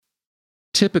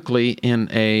Typically, in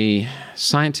a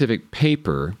scientific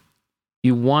paper,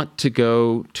 you want to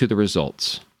go to the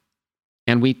results.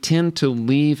 And we tend to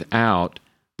leave out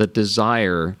the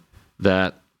desire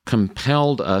that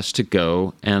compelled us to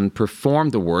go and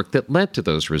perform the work that led to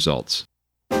those results.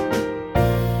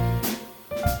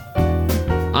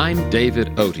 I'm David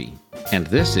Oatey, and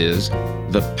this is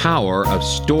The Power of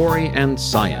Story and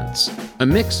Science, a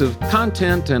mix of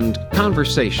content and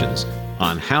conversations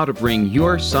on how to bring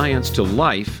your science to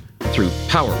life through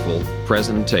powerful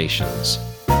presentations.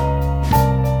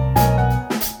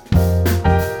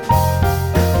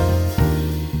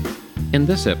 In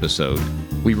this episode,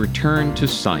 we return to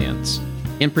science,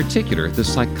 in particular the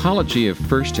psychology of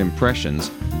first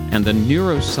impressions and the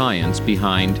neuroscience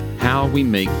behind how we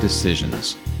make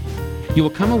decisions. You will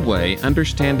come away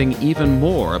understanding even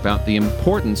more about the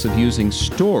importance of using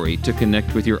story to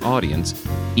connect with your audience,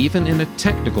 even in a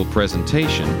technical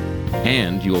presentation,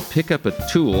 and you will pick up a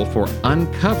tool for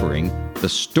uncovering the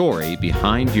story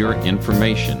behind your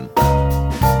information.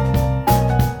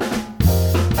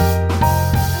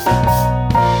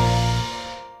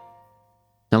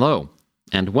 Hello,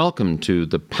 and welcome to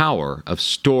The Power of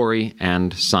Story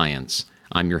and Science.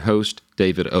 I'm your host,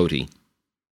 David Oatey.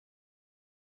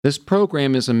 This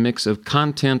program is a mix of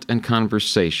content and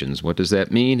conversations. What does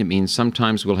that mean? It means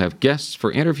sometimes we'll have guests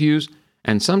for interviews,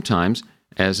 and sometimes,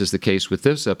 as is the case with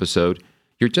this episode,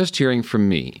 you're just hearing from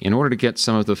me in order to get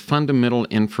some of the fundamental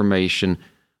information,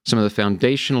 some of the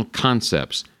foundational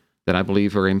concepts that I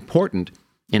believe are important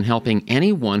in helping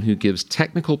anyone who gives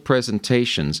technical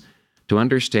presentations to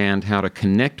understand how to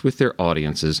connect with their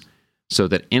audiences so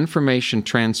that information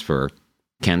transfer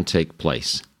can take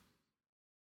place.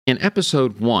 In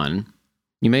episode 1,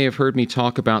 you may have heard me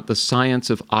talk about the science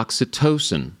of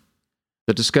oxytocin,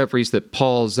 the discoveries that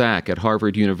Paul Zak at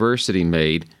Harvard University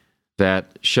made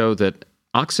that show that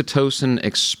oxytocin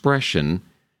expression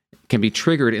can be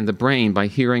triggered in the brain by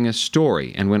hearing a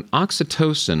story. And when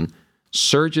oxytocin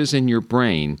surges in your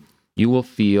brain, you will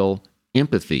feel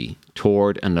empathy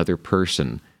toward another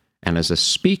person. And as a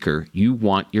speaker, you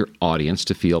want your audience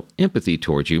to feel empathy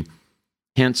toward you.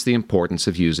 Hence the importance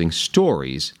of using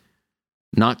stories,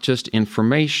 not just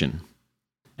information.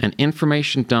 An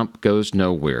information dump goes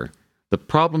nowhere. The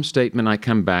problem statement I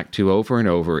come back to over and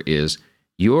over is,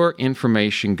 your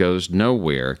information goes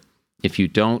nowhere if you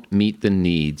don't meet the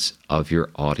needs of your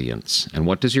audience. And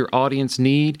what does your audience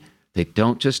need? They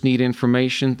don't just need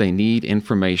information, they need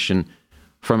information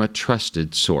from a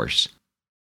trusted source.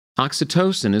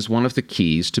 Oxytocin is one of the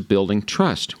keys to building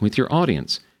trust with your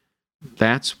audience.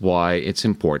 That's why it's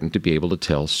important to be able to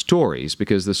tell stories,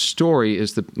 because the story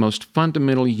is the most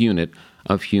fundamental unit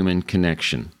of human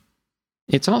connection.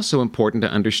 It's also important to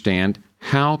understand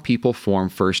how people form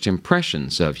first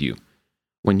impressions of you.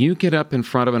 When you get up in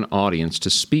front of an audience to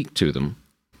speak to them,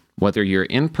 whether you're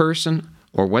in person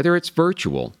or whether it's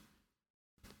virtual,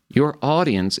 your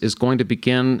audience is going to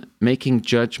begin making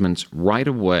judgments right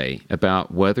away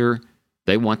about whether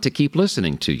they want to keep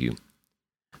listening to you.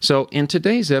 So in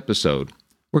today's episode,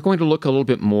 we're going to look a little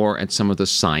bit more at some of the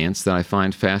science that I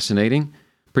find fascinating,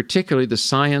 particularly the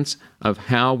science of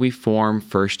how we form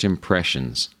first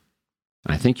impressions.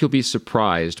 I think you'll be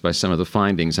surprised by some of the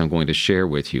findings I'm going to share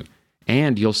with you,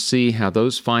 and you'll see how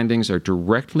those findings are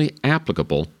directly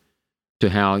applicable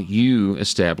to how you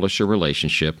establish a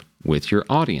relationship with your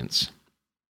audience.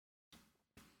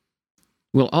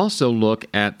 We'll also look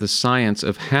at the science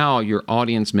of how your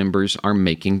audience members are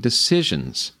making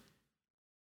decisions.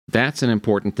 That's an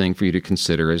important thing for you to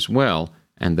consider as well,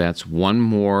 and that's one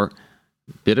more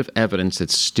bit of evidence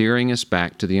that's steering us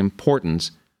back to the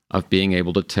importance of being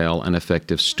able to tell an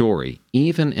effective story,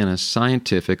 even in a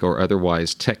scientific or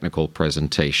otherwise technical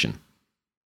presentation.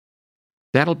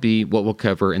 That'll be what we'll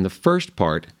cover in the first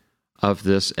part of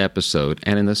this episode,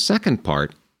 and in the second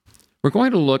part, we're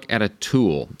going to look at a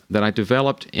tool that I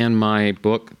developed in my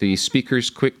book, The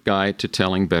Speaker's Quick Guide to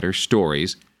Telling Better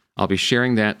Stories. I'll be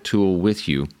sharing that tool with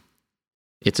you.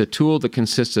 It's a tool that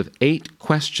consists of 8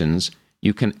 questions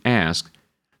you can ask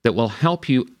that will help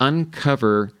you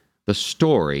uncover the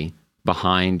story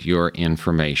behind your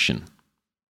information.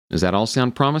 Does that all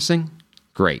sound promising?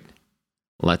 Great.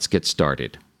 Let's get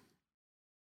started.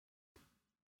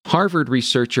 Harvard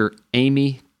researcher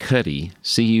Amy Cuddy,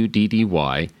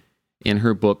 C-U-D-D-Y, in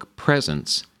her book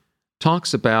Presence,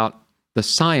 talks about the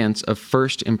science of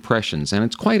first impressions, and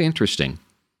it's quite interesting.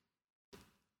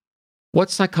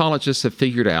 What psychologists have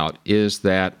figured out is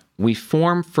that we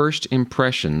form first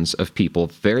impressions of people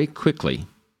very quickly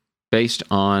based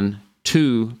on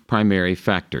 2 primary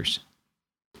factors.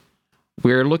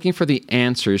 We're looking for the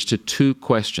answers to 2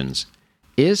 questions.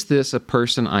 is this a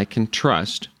person I can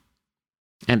trust?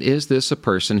 And is this a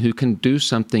person who can do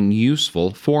something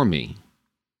useful for me?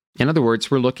 In other words,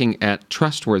 we're looking at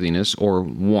trustworthiness or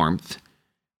warmth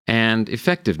and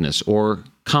effectiveness or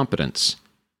competence.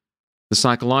 The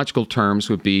psychological terms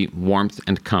would be warmth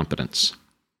and competence.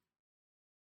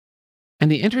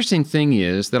 And the interesting thing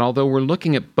is that although we're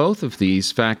looking at both of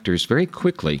these factors very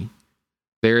quickly,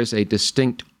 there is a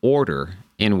distinct order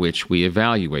in which we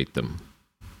evaluate them.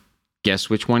 Guess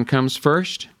which one comes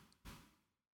first?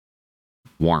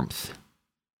 Warmth.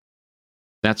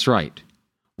 That's right.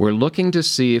 We're looking to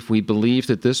see if we believe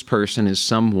that this person is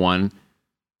someone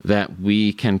that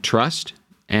we can trust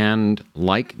and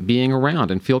like being around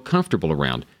and feel comfortable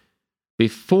around,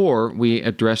 before we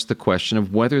address the question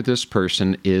of whether this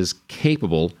person is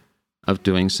capable of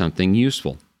doing something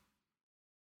useful.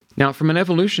 Now, from an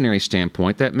evolutionary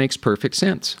standpoint, that makes perfect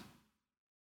sense.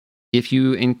 If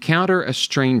you encounter a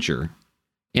stranger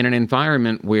in an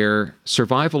environment where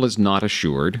survival is not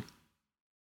assured,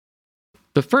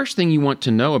 the first thing you want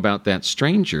to know about that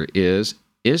stranger is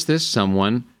this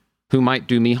someone who might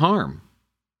do me harm?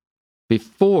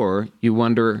 Before you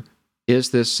wonder,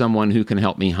 is this someone who can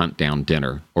help me hunt down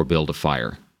dinner or build a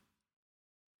fire?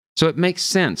 So it makes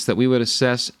sense that we would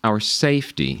assess our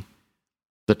safety,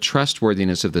 the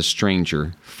trustworthiness of the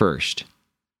stranger first.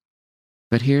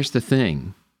 But here's the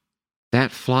thing.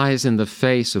 That flies in the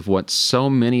face of what so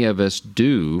many of us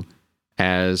do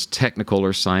as technical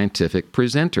or scientific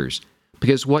presenters.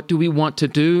 Because what do we want to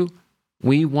do?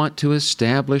 We want to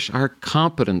establish our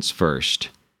competence first.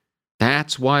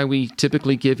 That's why we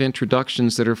typically give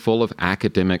introductions that are full of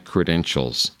academic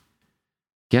credentials.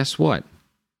 Guess what?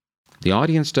 The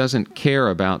audience doesn't care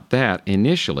about that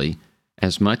initially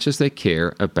as much as they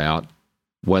care about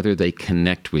whether they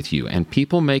connect with you. And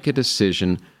people make a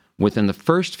decision within the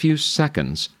first few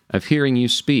seconds of hearing you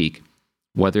speak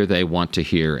whether they want to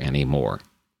hear any more.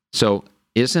 So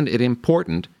isn't it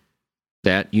important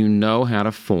that you know how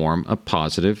to form a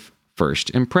positive first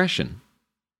impression?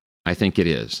 I think it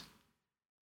is.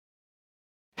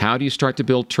 How do you start to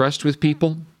build trust with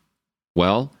people?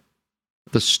 Well,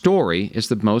 the story is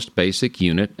the most basic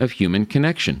unit of human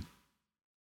connection.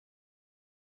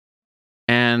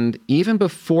 And even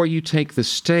before you take the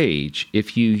stage,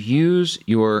 if you use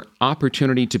your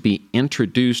opportunity to be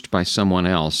introduced by someone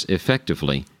else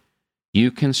effectively,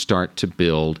 you can start to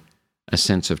build a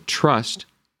sense of trust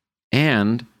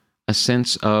and a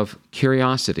sense of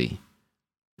curiosity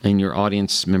in your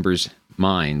audience members'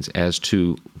 minds as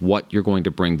to what you're going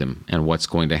to bring them and what's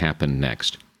going to happen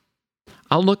next.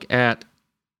 I'll look at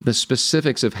the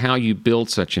specifics of how you build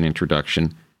such an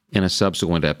introduction in a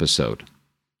subsequent episode.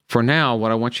 For now,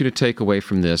 what I want you to take away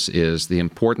from this is the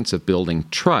importance of building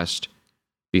trust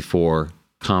before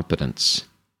competence.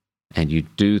 And you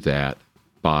do that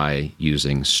by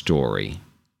using story.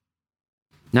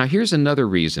 Now, here's another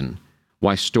reason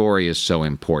why story is so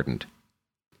important.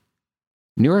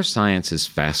 Neuroscience is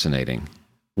fascinating.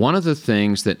 One of the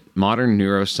things that modern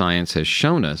neuroscience has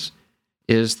shown us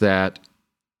is that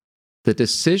the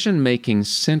decision-making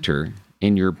center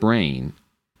in your brain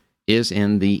is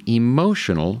in the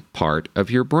emotional part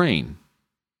of your brain.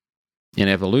 In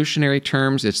evolutionary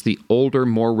terms, it's the older,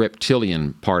 more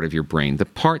reptilian part of your brain, the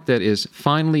part that is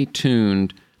finely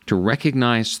tuned to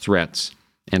recognize threats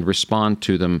and respond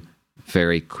to them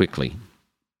very quickly.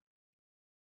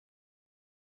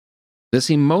 This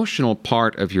emotional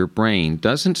part of your brain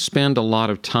doesn't spend a lot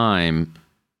of time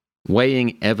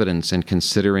weighing evidence and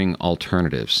considering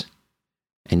alternatives,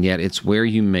 and yet it's where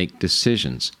you make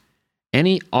decisions.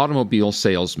 Any automobile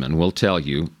salesman will tell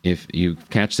you, if you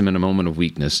catch them in a moment of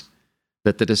weakness,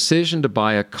 that the decision to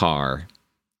buy a car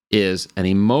is an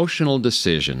emotional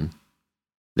decision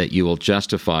that you will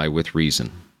justify with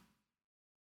reason.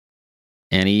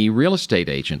 Any real estate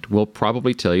agent will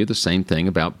probably tell you the same thing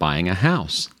about buying a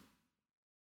house.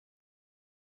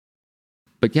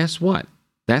 But guess what?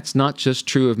 That's not just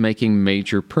true of making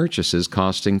major purchases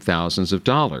costing thousands of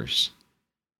dollars.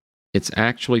 It's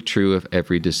actually true of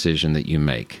every decision that you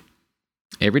make.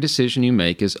 Every decision you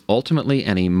make is ultimately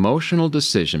an emotional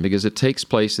decision because it takes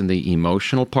place in the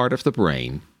emotional part of the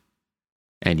brain,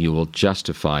 and you will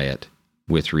justify it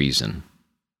with reason.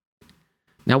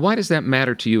 Now, why does that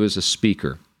matter to you as a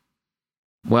speaker?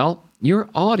 Well, your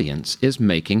audience is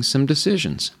making some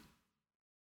decisions.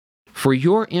 For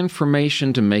your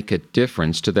information to make a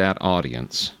difference to that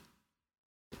audience,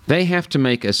 they have to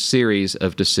make a series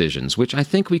of decisions, which I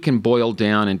think we can boil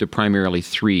down into primarily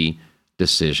 3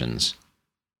 decisions.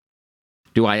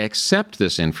 Do I accept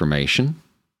this information?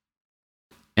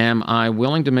 Am I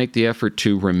willing to make the effort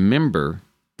to remember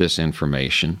this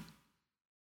information?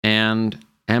 And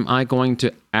am I going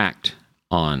to act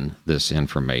on this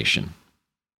information?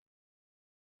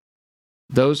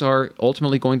 Those are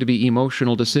ultimately going to be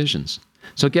emotional decisions.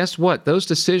 So guess what? Those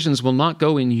decisions will not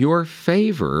go in your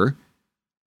favor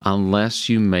unless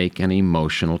you make an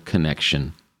emotional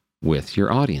connection with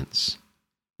your audience.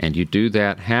 And you do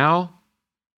that how?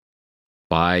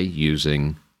 By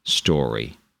using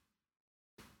story.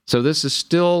 So this is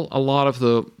still a lot of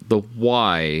the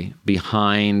why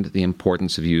behind the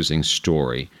importance of using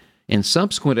story. In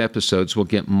subsequent episodes, we'll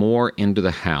get more into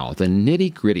the how, the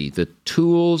nitty-gritty, the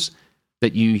tools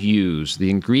that you use, the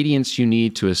ingredients you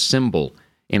need to assemble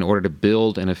in order to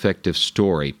build an effective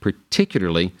story,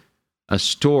 particularly a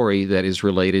story that is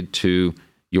related to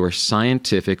your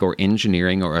scientific or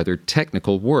engineering or other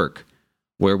technical work,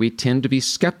 where we tend to be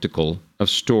skeptical of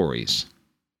stories.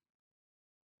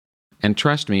 And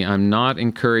trust me, I'm not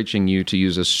encouraging you to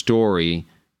use a story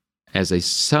as a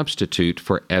substitute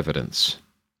for evidence.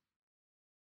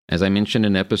 As I mentioned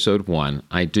in episode 1,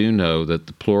 I do know that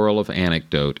the plural of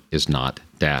anecdote is not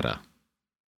data.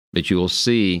 But you will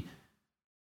see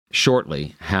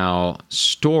shortly how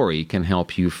story can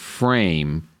help you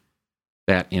frame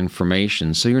that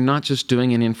information so you're not just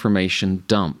doing an information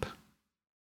dump.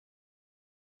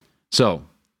 So,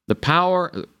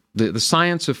 the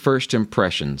science of first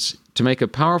impressions. To make a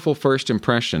powerful first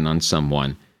impression on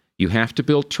someone, you have to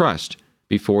build trust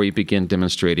before you begin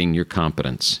demonstrating your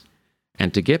competence.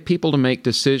 And to get people to make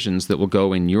decisions that will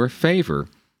go in your favor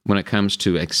when it comes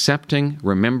to accepting,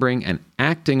 remembering, and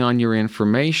acting on your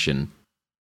information,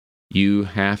 you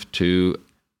have to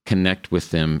connect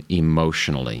with them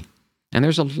emotionally. And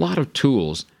there's a lot of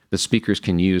tools that speakers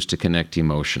can use to connect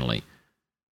emotionally.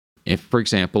 If, for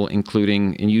example,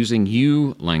 including and using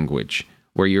you language,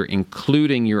 where you're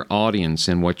including your audience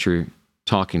in what you're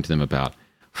talking to them about.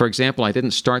 For example, I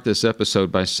didn't start this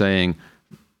episode by saying,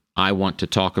 I want to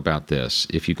talk about this.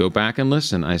 If you go back and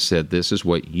listen, I said, this is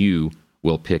what you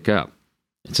will pick up.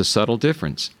 It's a subtle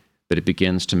difference, but it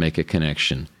begins to make a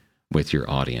connection with your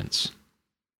audience.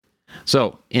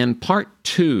 So, in part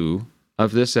 2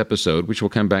 of this episode, which we'll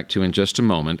come back to in just a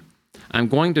moment, I'm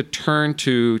going to turn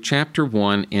to chapter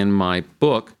 1 in my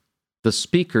book, The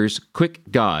Speaker's Quick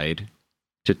Guide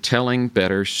to Telling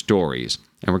Better Stories.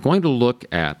 And we're going to look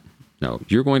at,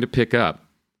 you're going to pick up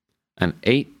an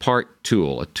 8-part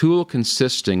tool, a tool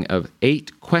consisting of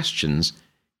 8 questions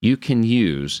you can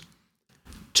use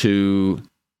to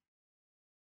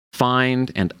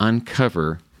find and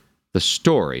uncover the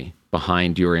story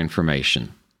behind your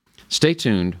information. Stay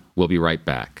tuned. We'll be right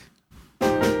back.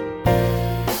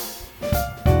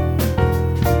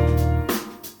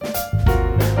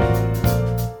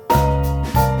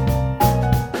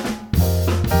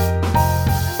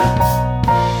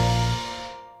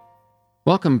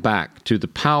 Welcome back to The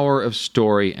Power of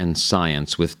Story and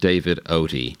Science with David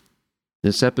Oatey.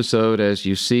 This episode, as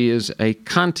you see, is a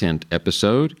content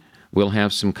episode. We'll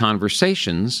have some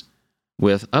conversations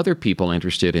with other people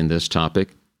interested in this topic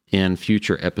in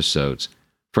future episodes.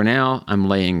 For now, I'm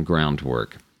laying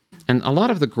groundwork. And a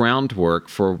lot of the groundwork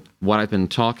for what I've been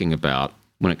talking about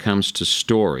when it comes to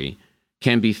story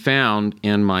can be found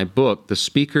in my book, The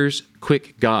Speaker's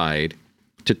Quick Guide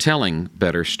to Telling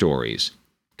Better Stories.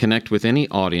 Connect with any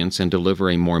audience and deliver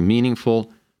a more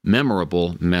meaningful,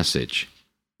 memorable message.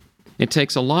 It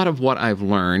takes a lot of what I've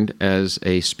learned as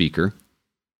a speaker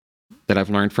that I've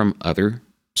learned from other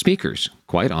speakers,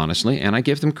 quite honestly, and I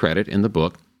give them credit in the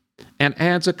book, and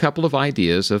adds a couple of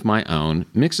ideas of my own,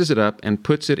 mixes it up, and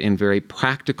puts it in very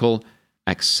practical,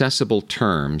 accessible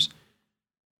terms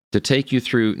to take you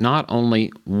through not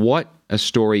only what a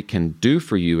story can do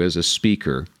for you as a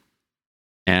speaker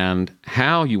and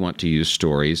how you want to use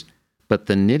stories, but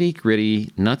the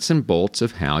nitty-gritty nuts and bolts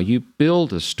of how you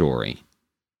build a story.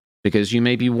 Because you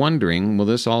may be wondering, well,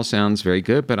 this all sounds very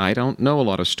good, but I don't know a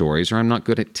lot of stories, or I'm not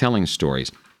good at telling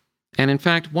stories. And in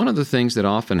fact, one of the things that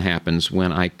often happens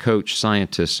when I coach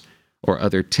scientists or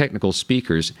other technical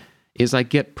speakers is I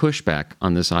get pushback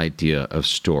on this idea of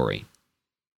story.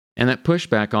 And that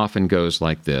pushback often goes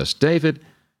like this: David,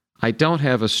 I don't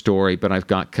have a story, but I've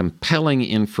got compelling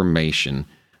information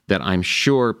that I'm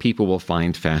sure people will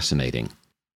find fascinating.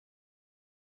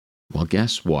 Well,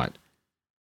 guess what?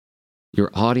 Your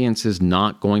audience is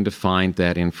not going to find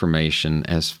that information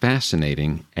as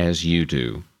fascinating as you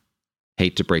do.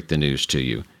 Hate to break the news to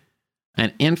you.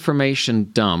 An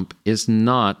information dump is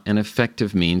not an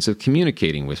effective means of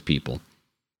communicating with people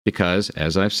because,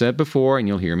 as I've said before, and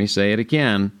you'll hear me say it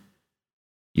again,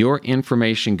 your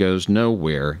information goes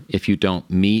nowhere if you don't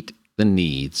meet the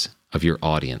needs of your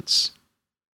audience.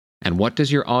 And what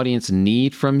does your audience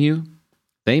need from you?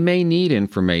 They may need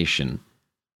information,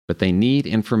 but they need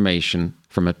information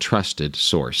from a trusted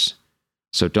source.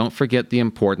 So don't forget the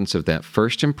importance of that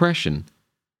first impression,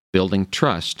 building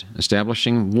trust,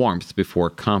 establishing warmth before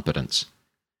competence.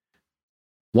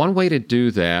 One way to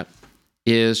do that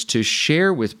is to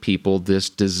share with people this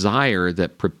desire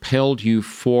that propelled you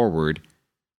forward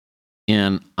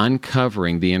in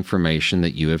uncovering the information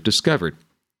that you have discovered.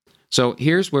 So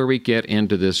here's where we get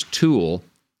into this tool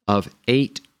of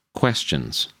 8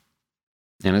 questions.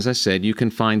 And as I said, you can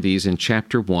find these in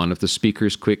Chapter 1 of the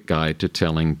Speaker's Quick Guide to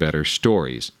Telling Better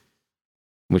Stories,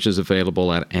 which is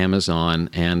available at Amazon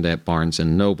and at Barnes &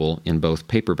 Noble in both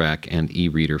paperback and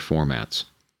e-reader formats.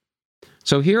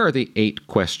 So here are the 8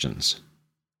 questions.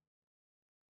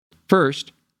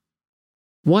 First,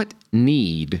 what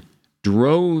need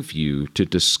drove you to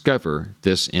discover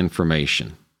this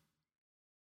information?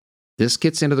 This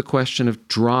gets into the question of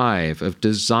drive, of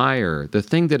desire, the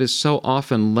thing that is so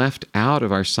often left out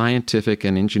of our scientific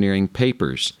and engineering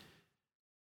papers.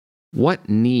 What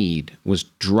need was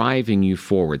driving you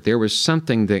forward? There was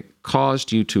something that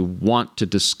caused you to want to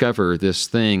discover this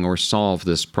thing or solve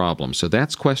this problem. So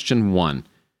that's question 1.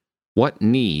 What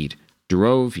need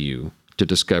drove you to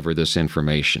discover this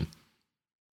information?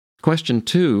 Question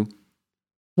 2,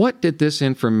 what did this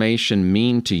information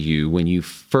mean to you when you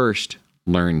first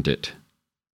learned it?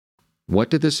 What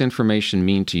did this information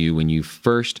mean to you when you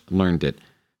first learned it?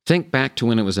 Think back to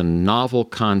when it was a novel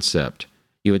concept.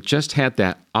 You had just had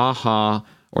that aha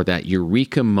or that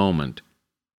eureka moment.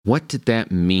 What did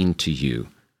that mean to you?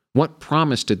 What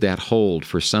promise did that hold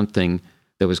for something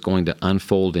that was going to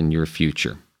unfold in your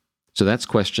future? So that's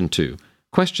question 2.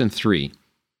 Question 3,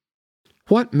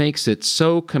 what makes it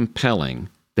so compelling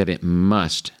that it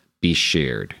must be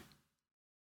shared?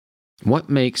 What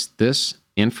makes this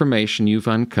information you've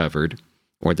uncovered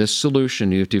or this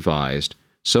solution you've devised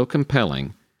so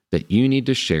compelling that you need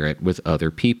to share it with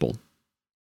other people?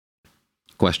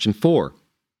 Question 4,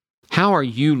 how are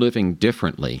you living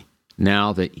differently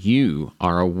now that you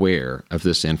are aware of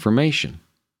this information?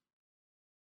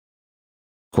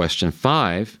 Question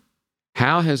 5,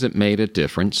 how has it made a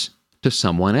difference to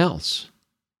someone else?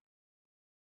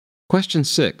 Question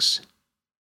 6,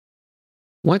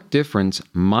 what difference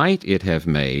might it have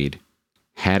made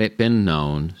had it been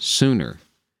known sooner?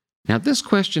 Now, this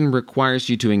question requires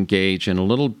you to engage in a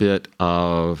little bit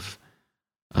of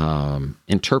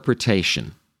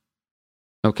interpretation,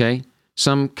 okay?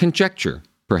 Some conjecture,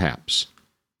 perhaps.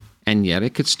 And yet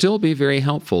it could still be very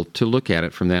helpful to look at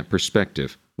it from that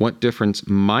perspective. What difference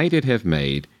might it have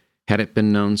made had it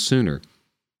been known sooner?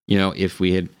 You know, if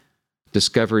we had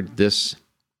discovered this,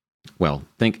 well,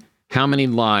 think how many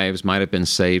lives might have been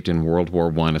saved in World War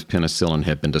I if penicillin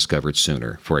had been discovered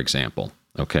sooner, for example,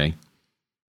 okay?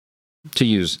 To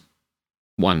use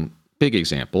one big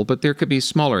example, but there could be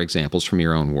smaller examples from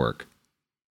your own work.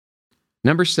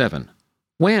 Number 7,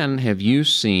 when have you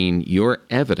seen your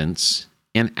evidence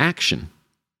in action?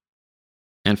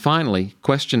 And finally,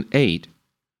 question 8,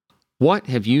 what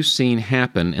have you seen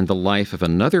happen in the life of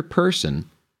another person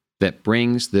that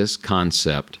brings this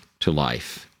concept to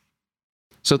life?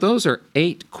 So those are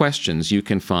 8 questions you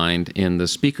can find in the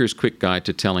Speaker's Quick Guide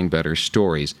to Telling Better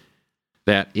Stories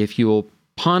that if you will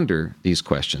ponder these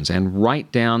questions and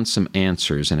write down some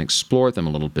answers and explore them a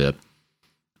little bit,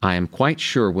 I am quite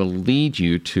sure will lead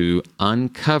you to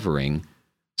uncovering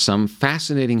some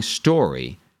fascinating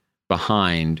story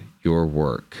behind your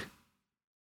work.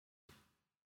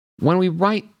 When we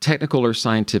write technical or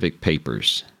scientific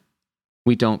papers,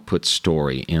 we don't put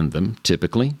story in them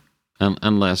typically,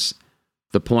 unless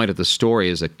the point of the story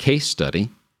is a case study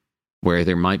where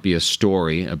there might be a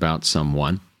story about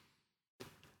someone.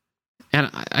 And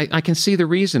I can see the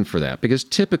reason for that, because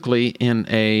typically in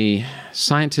a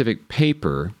scientific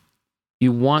paper,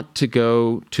 you want to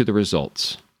go to the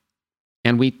results.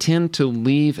 And we tend to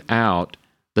leave out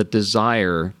the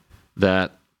desire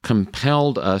that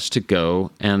compelled us to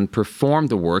go and perform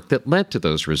the work that led to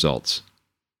those results.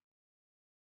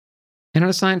 And in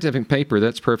a scientific paper,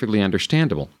 that's perfectly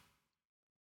understandable.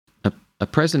 A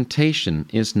presentation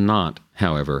is not,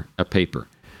 however, a paper.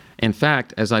 In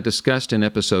fact, as I discussed in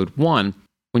episode 1,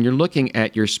 when you're looking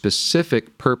at your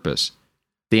specific purpose,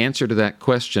 the answer to that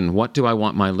question, what do I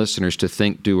want my listeners to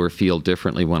think, do, or feel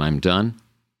differently when I'm done?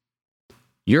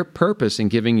 Your purpose in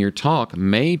giving your talk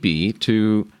may be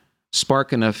to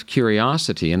spark enough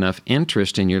curiosity, enough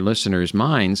interest in your listeners'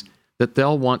 minds that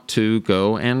they'll want to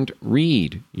go and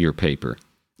read your paper,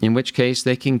 in which case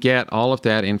they can get all of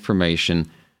that information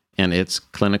and its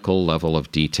clinical level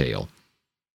of detail.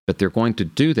 But they're going to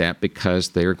do that because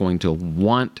they're going to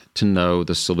want to know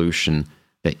the solution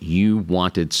that you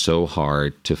wanted so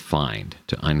hard to find,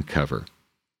 to uncover.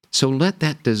 So let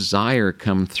that desire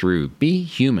come through. Be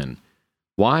human.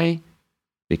 Why?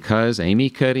 Because Amy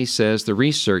Cuddy says the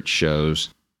research shows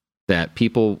that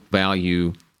people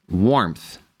value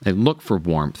warmth. They look for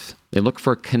warmth. They look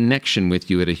for a connection with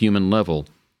you at a human level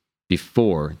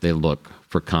before they look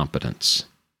for competence.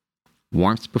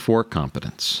 Warmth before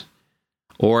competence.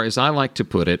 Or, as I like to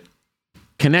put it,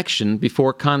 connection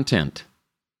before content.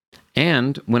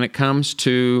 And when it comes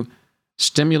to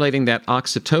stimulating that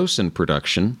oxytocin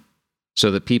production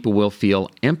so that people will feel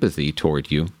empathy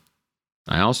toward you,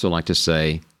 I also like to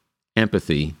say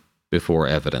empathy before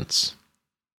evidence.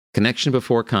 Connection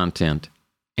before content,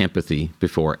 empathy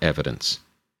before evidence.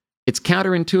 It's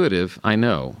counterintuitive, I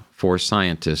know, for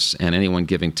scientists and anyone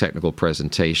giving technical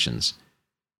presentations.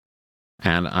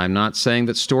 And I'm not saying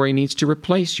that story needs to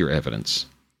replace your evidence.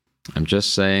 I'm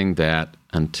just saying that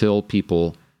until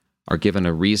people are given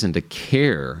a reason to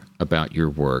care about your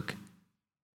work,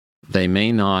 they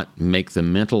may not make the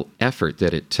mental effort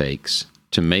that it takes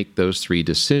to make those three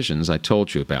decisions I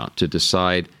told you about, to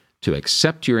decide to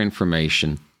accept your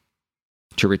information,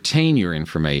 to retain your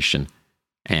information,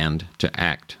 and to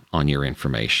act on your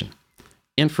information.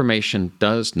 Information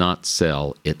does not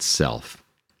sell itself.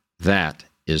 That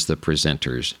is the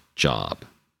presenter's job.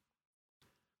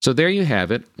 So there you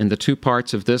have it. In the two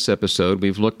parts of this episode,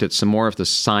 we've looked at some more of the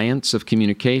science of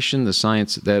communication, the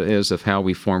science, that is, of how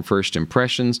we form first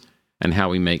impressions and how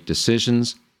we make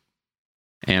decisions.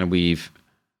 And we've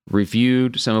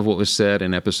reviewed some of what was said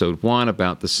in episode 1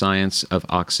 about the science of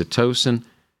oxytocin.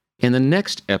 In the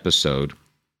next episode,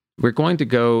 we're going to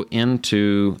go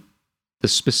into the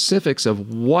specifics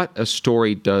of what a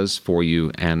story does for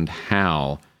you and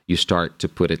how you start to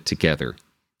put it together.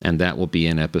 And that will be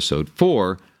in episode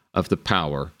 4 of The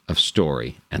Power of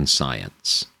Story and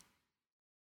Science.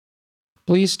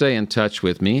 Please stay in touch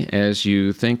with me as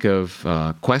you think of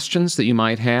questions that you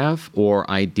might have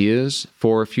or ideas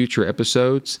for future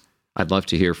episodes. I'd love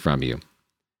to hear from you.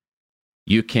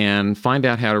 You can find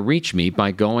out how to reach me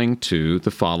by going to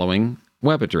the following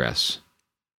web address,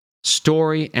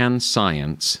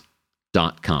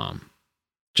 storyandscience.com.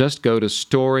 Just go to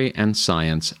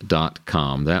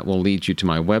storyandscience.com. That will lead you to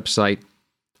my website,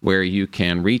 where you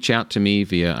can reach out to me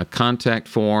via a contact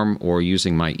form or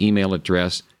using my email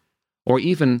address, or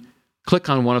even click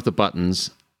on one of the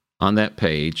buttons on that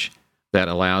page that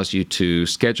allows you to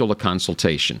schedule a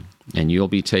consultation. And you'll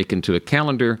be taken to a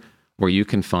calendar where you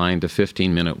can find a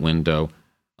 15-minute window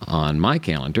on my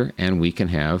calendar, and we can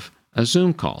have a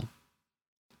Zoom call.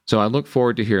 So I look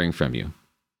forward to hearing from you.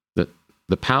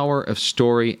 The Power of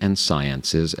Story and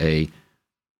Science is a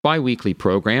bi-weekly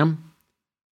program,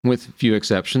 with few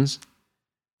exceptions,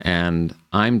 and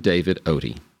I'm David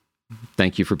Oatey.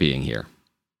 Thank you for being here.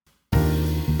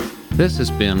 This has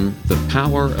been The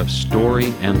Power of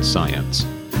Story and Science.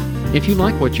 If you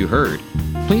like what you heard,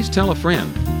 please tell a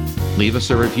friend, leave us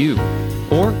a review,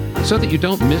 or, so that you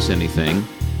don't miss anything,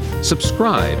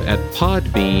 subscribe at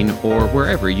Podbean or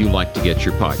wherever you like to get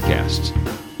your podcasts.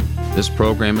 This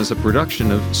program is a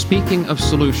production of Speaking of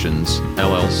Solutions,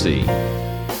 LLC.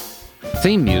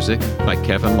 Theme music by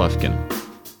Kevin Lufkin.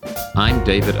 I'm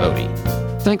David Oatey.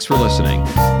 Thanks for listening.